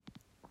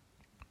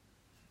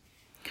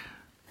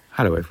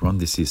Hello everyone,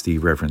 this is the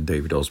Revd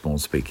David Osborn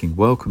speaking.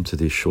 Welcome to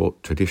this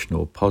short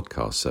traditional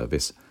podcast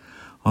service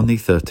on the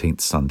 13th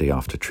Sunday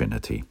after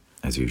Trinity.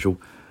 As usual,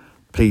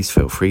 please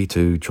feel free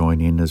to join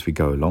in as we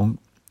go along,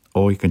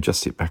 or you can just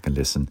sit back and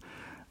listen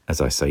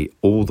as I say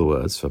all the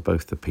words for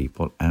both the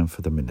people and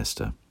for the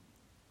minister.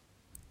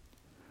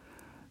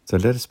 So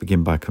let us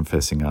begin by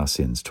confessing our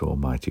sins to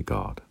Almighty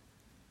God.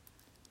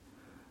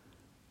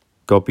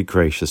 God be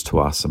gracious to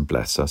us and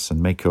bless us,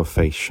 and make your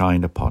face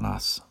shine upon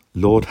us.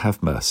 Lord,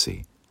 have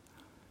mercy.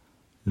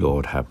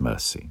 Lord, have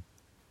mercy.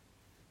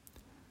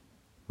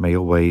 May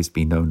your ways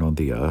be known on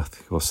the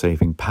earth, your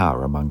saving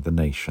power among the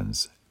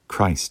nations.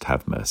 Christ,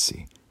 have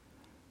mercy.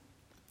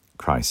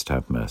 Christ,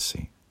 have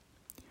mercy.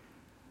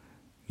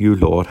 You,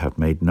 Lord, have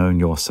made known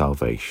your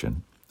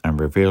salvation and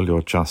reveal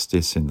your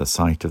justice in the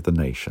sight of the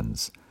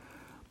nations.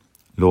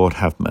 Lord,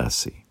 have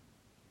mercy.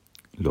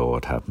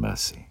 Lord, have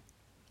mercy.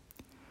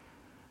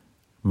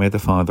 May the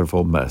Father of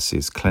all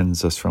mercies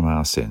cleanse us from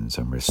our sins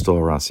and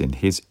restore us in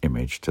his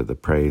image to the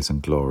praise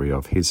and glory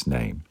of his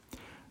name,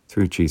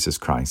 through Jesus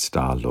Christ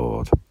our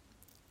Lord.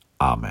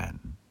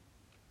 Amen.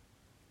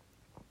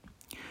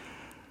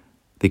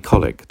 The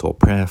Collect or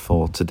prayer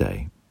for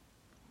today.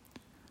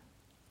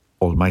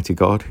 Almighty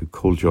God, who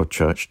called your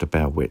church to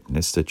bear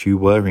witness that you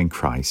were in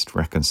Christ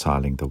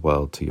reconciling the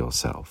world to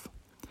yourself,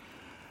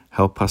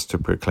 help us to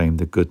proclaim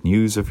the good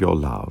news of your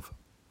love,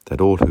 that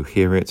all who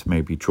hear it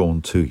may be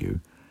drawn to you,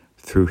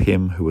 through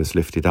him who was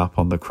lifted up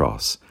on the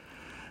cross,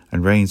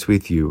 and reigns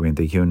with you in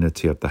the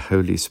unity of the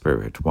Holy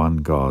Spirit, one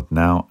God,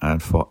 now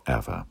and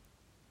forever.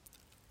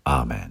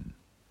 Amen.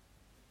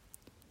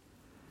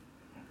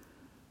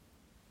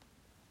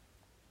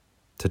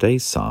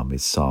 Today's psalm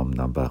is Psalm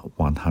number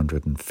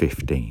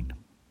 115.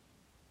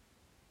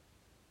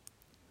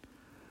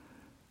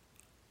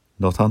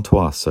 Not unto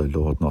us, O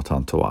Lord, not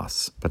unto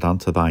us, but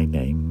unto thy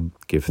name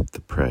give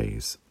the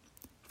praise,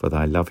 for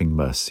thy loving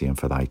mercy and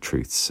for thy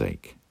truth's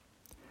sake.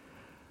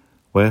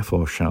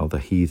 Wherefore shall the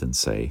heathen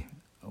say,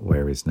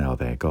 where is now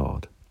their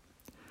God?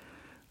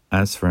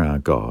 As for our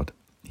God,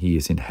 he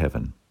is in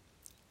heaven.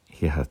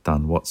 He hath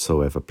done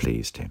whatsoever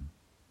pleased him.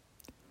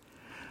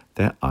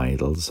 Their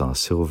idols are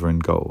silver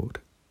and gold,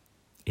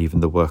 even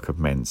the work of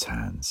men's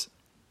hands.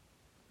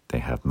 They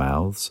have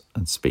mouths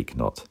and speak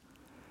not.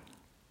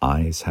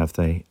 Eyes have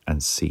they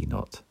and see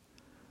not.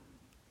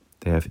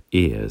 They have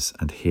ears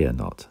and hear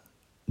not.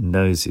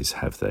 Noses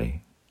have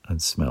they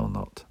and smell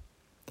not.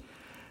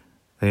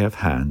 They have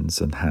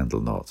hands and handle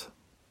not.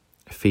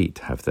 Feet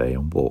have they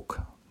and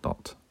walk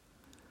not.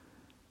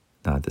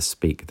 Neither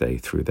speak they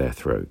through their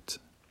throat.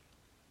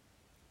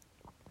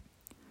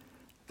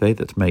 They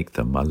that make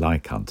them are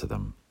like unto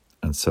them,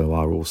 and so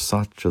are all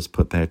such as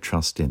put their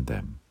trust in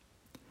them.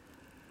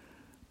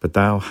 But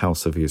thou,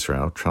 house of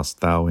Israel, trust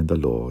thou in the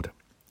Lord.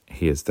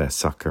 He is their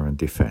succour and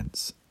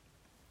defence.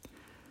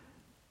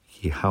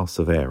 Ye house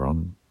of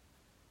Aaron,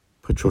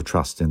 put your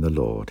trust in the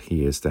Lord.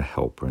 He is their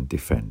helper and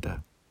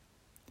defender.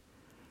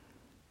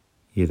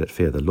 Ye that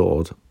fear the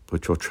Lord,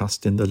 put your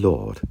trust in the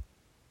Lord.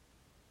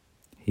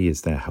 He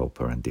is their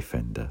helper and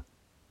defender.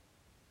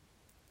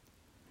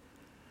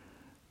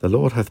 The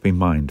Lord hath been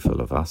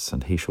mindful of us,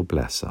 and he shall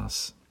bless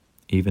us.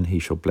 Even he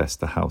shall bless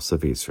the house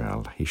of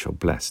Israel. He shall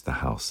bless the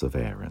house of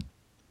Aaron.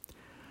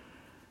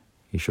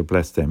 He shall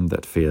bless them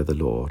that fear the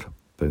Lord,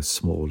 both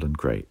small and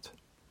great.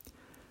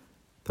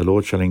 The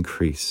Lord shall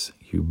increase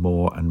you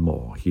more and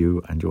more,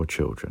 you and your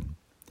children.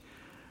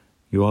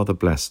 You are the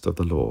blessed of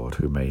the Lord,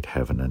 who made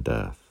heaven and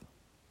earth.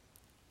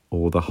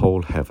 All the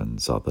whole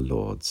heavens are the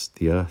Lord's,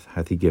 the earth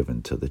hath he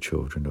given to the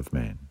children of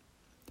men.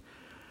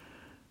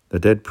 The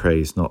dead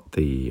praise not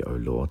thee, O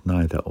Lord,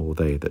 neither all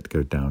they that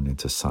go down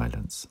into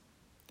silence.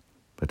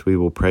 But we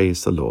will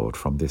praise the Lord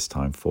from this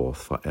time forth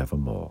for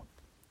evermore.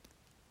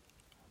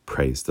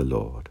 Praise the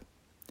Lord.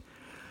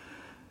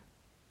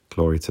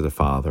 Glory to the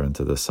Father, and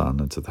to the Son,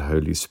 and to the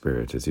Holy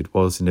Spirit, as it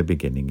was in the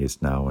beginning,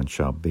 is now, and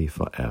shall be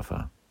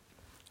forever.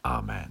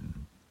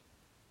 Amen.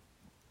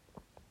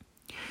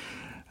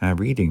 Our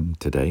reading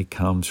today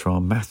comes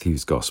from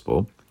Matthew's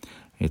Gospel.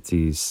 It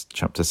is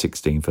chapter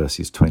 16,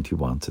 verses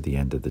 21 to the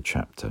end of the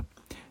chapter.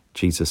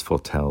 Jesus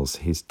foretells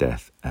his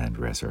death and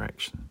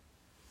resurrection.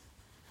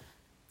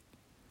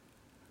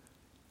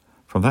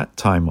 From that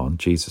time on,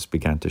 Jesus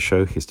began to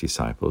show his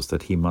disciples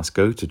that he must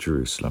go to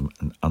Jerusalem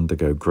and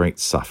undergo great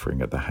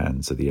suffering at the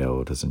hands of the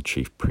elders and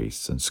chief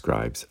priests and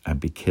scribes,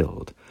 and be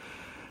killed,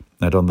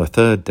 and on the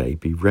third day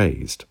be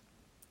raised.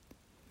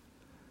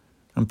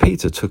 And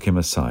Peter took him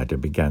aside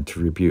and began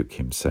to rebuke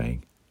him,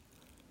 saying,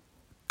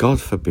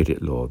 God forbid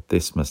it, Lord,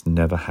 this must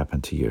never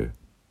happen to you.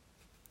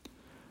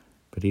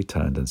 But he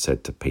turned and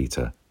said to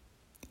Peter,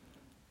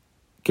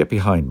 Get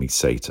behind me,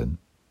 Satan.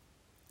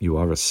 You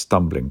are a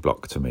stumbling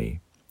block to me,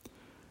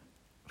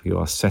 for you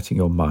are setting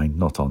your mind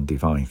not on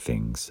divine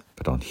things,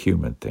 but on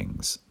human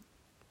things.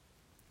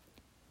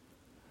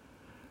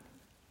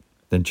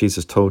 Then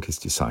Jesus told his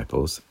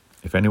disciples,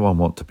 If anyone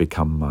want to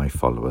become my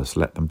followers,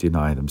 let them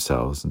deny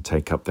themselves and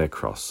take up their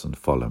cross and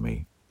follow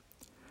me.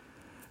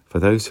 For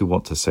those who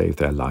want to save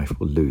their life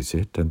will lose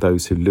it, and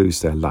those who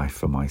lose their life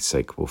for my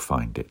sake will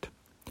find it.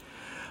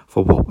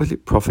 For what will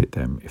it profit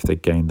them if they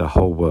gain the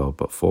whole world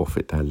but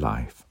forfeit their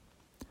life?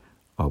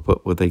 Or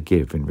what will they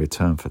give in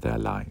return for their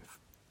life?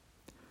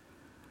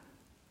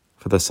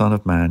 For the Son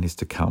of Man is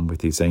to come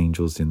with his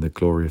angels in the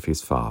glory of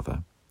his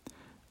Father,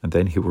 and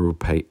then he will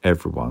repay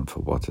everyone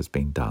for what has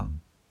been done.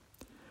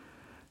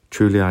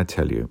 Truly I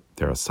tell you,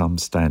 there are some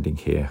standing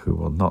here who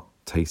will not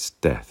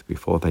taste death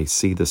before they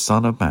see the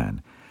Son of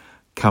Man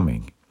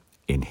coming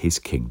in his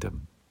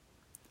kingdom.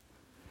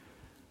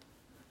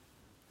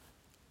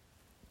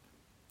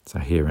 So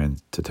here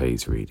ends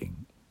today's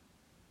reading.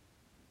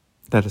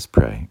 Let us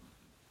pray.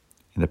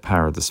 In the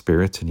power of the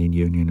Spirit and in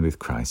union with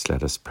Christ,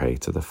 let us pray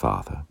to the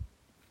Father.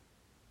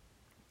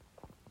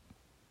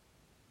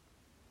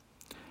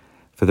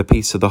 For the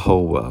peace of the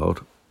whole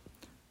world,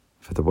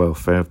 for the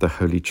welfare of the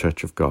Holy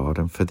Church of God,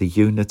 and for the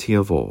unity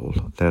of all,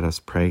 let us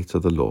pray to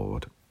the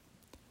Lord.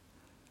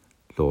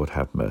 Lord,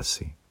 have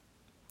mercy.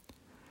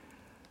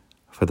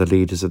 For the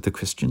leaders of the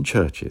Christian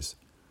churches,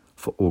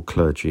 for all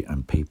clergy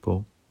and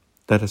people,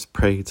 let us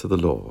pray to the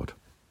Lord.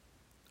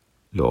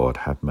 Lord,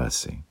 have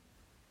mercy.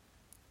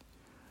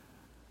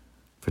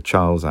 For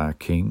Charles our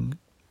King,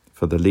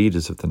 for the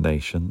leaders of the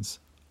nations,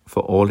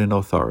 for all in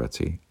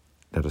authority,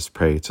 let us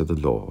pray to the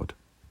Lord.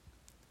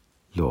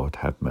 Lord,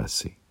 have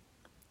mercy.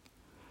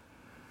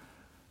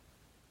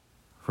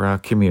 For our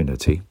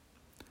community,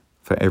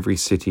 for every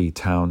city,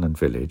 town and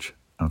village,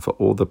 and for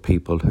all the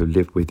people who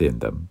live within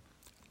them,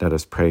 let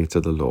us pray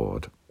to the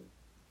Lord.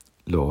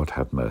 Lord,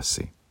 have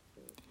mercy.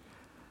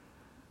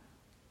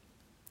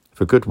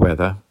 For good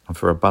weather and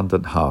for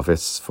abundant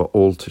harvests for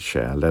all to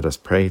share, let us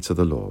pray to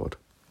the Lord.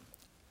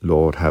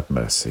 Lord, have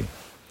mercy.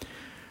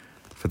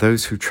 For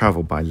those who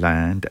travel by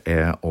land,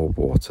 air or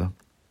water,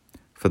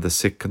 for the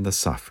sick and the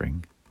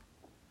suffering,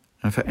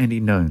 and for any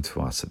known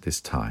to us at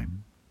this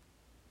time,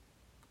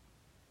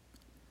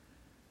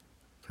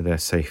 for their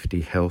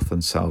safety, health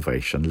and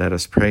salvation, let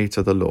us pray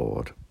to the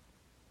Lord.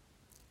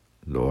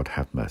 Lord,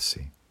 have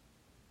mercy.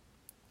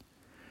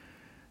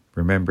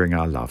 Remembering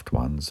our loved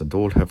ones and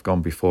all who have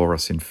gone before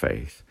us in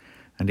faith,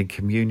 and in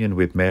communion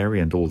with Mary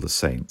and all the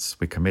saints,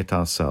 we commit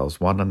ourselves,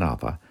 one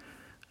another,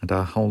 and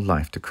our whole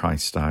life to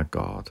Christ our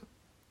God.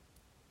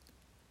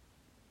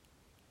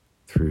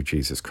 Through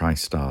Jesus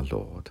Christ our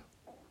Lord.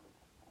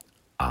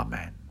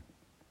 Amen.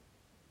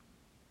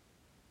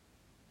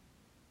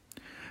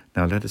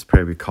 Now let us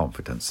pray with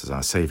confidence as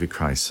our Saviour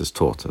Christ has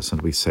taught us,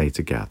 and we say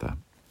together,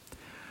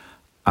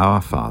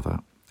 Our Father,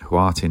 who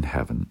art in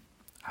heaven,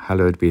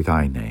 hallowed be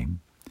thy name.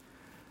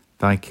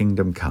 Thy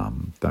kingdom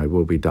come, thy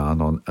will be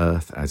done on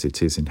earth as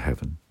it is in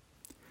heaven.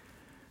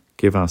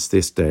 Give us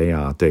this day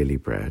our daily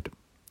bread,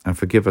 and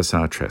forgive us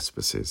our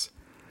trespasses,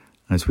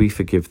 as we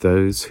forgive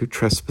those who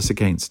trespass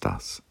against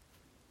us.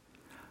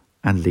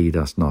 And lead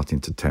us not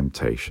into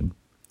temptation,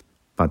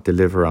 but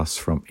deliver us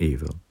from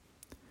evil.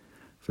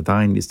 For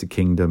thine is the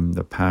kingdom,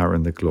 the power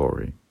and the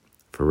glory,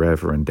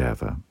 forever and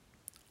ever.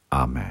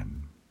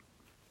 Amen.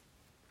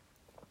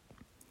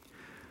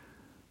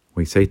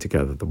 We say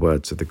together the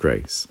words of the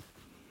grace.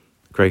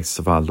 Grace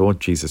of our Lord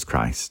Jesus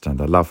Christ, and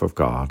the love of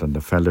God, and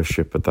the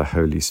fellowship of the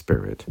Holy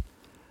Spirit,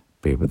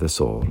 be with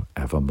us all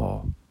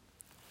evermore.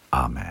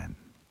 Amen.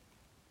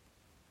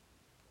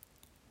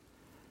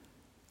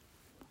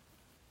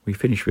 We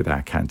finish with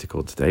our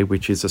canticle today,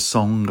 which is a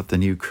song of the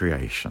new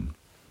creation.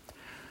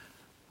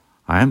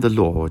 I am the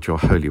Lord, your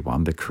Holy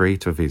One, the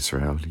Creator of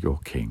Israel, your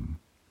King.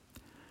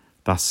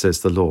 Thus says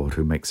the Lord,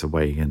 who makes a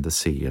way in the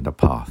sea and a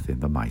path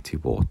in the mighty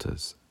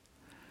waters.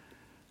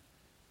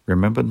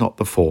 Remember not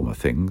the former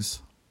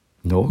things,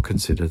 nor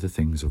consider the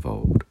things of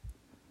old.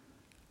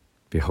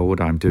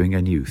 Behold, I am doing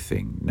a new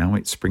thing. Now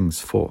it springs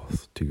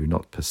forth. Do you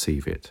not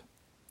perceive it?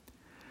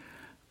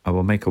 I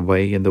will make a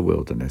way in the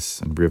wilderness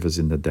and rivers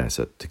in the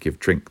desert to give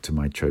drink to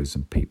my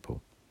chosen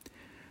people,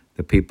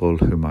 the people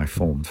whom I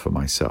formed for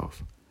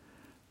myself,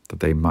 that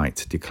they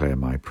might declare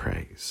my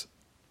praise.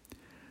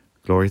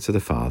 Glory to the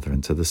Father,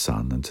 and to the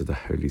Son, and to the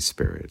Holy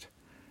Spirit,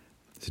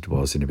 as it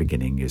was in the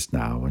beginning, is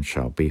now, and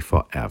shall be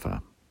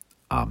forever.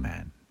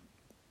 Amen.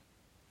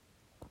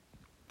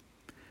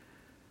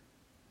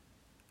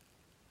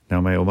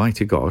 Now may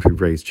Almighty God, who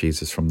raised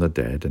Jesus from the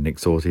dead and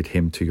exalted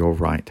him to your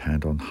right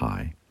hand on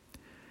high,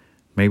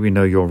 may we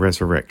know your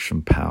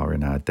resurrection power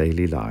in our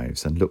daily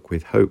lives, and look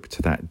with hope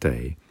to that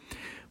day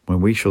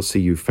when we shall see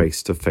you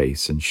face to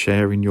face and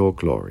share in your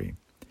glory.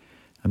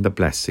 And the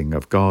blessing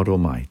of God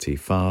Almighty,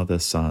 Father,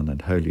 Son,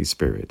 and Holy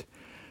Spirit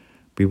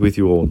be with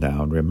you all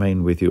now and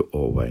remain with you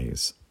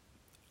always.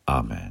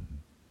 Amen.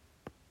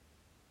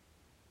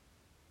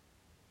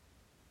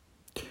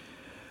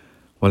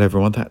 Well,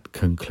 everyone, that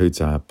concludes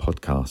our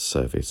podcast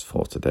service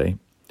for today.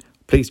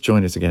 Please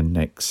join us again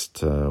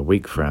next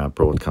week for our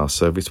broadcast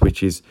service,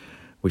 which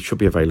should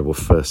be available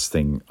first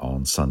thing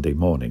on Sunday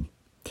morning.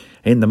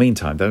 In the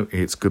meantime, though,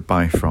 it's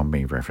goodbye from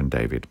me, Revd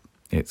David.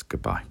 It's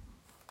goodbye.